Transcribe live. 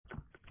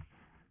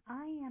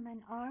am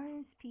an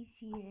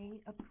RSPCA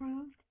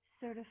approved,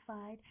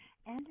 certified,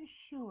 and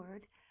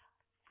assured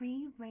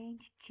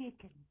free-range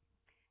chicken.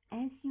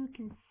 As you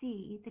can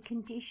see, the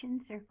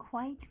conditions are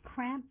quite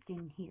cramped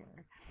in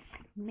here.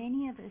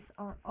 Many of us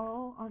are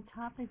all on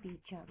top of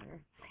each other,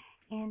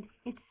 and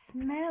it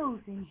smells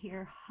in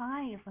here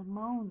high of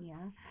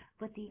ammonia,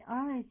 but the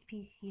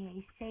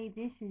RSPCA say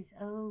this is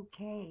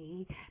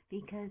okay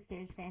because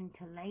there's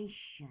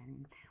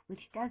ventilation,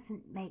 which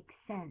doesn't make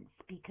sense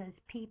because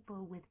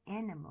people with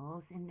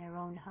animals in their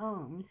own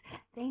homes,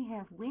 they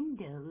have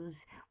windows,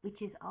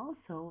 which is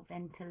also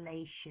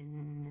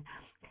ventilation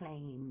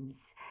claims.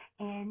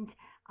 And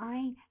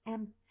I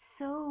am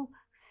so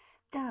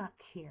stuck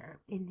here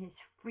in this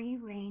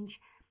free-range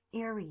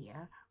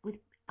area with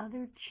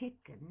other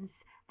chickens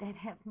that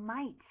have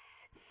mites.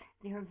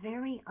 They're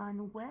very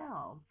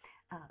unwell.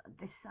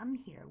 There's some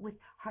here with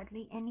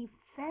hardly any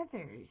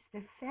feathers.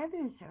 Their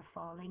feathers are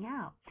falling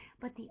out.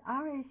 But the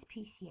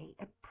RSPCA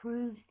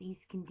approves these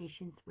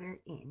conditions we're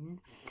in.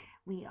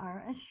 We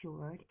are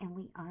assured and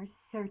we are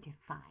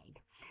certified.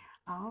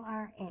 All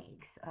our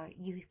eggs,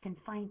 you can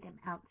find them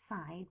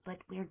outside, but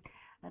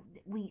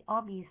we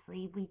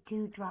obviously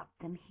do drop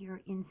them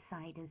here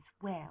inside as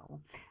well.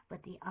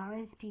 But the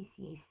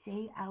RSPCA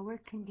say our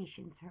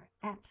conditions are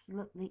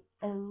absolutely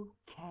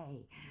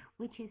okay,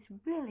 which is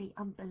really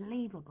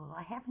unbelievable.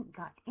 I haven't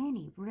got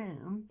any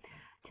room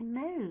to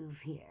move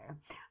here.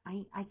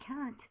 I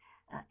can't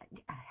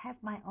have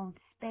my own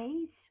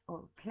space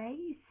or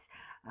place.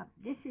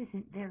 This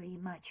isn't very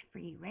much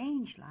free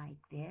range like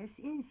this,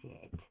 is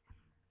it?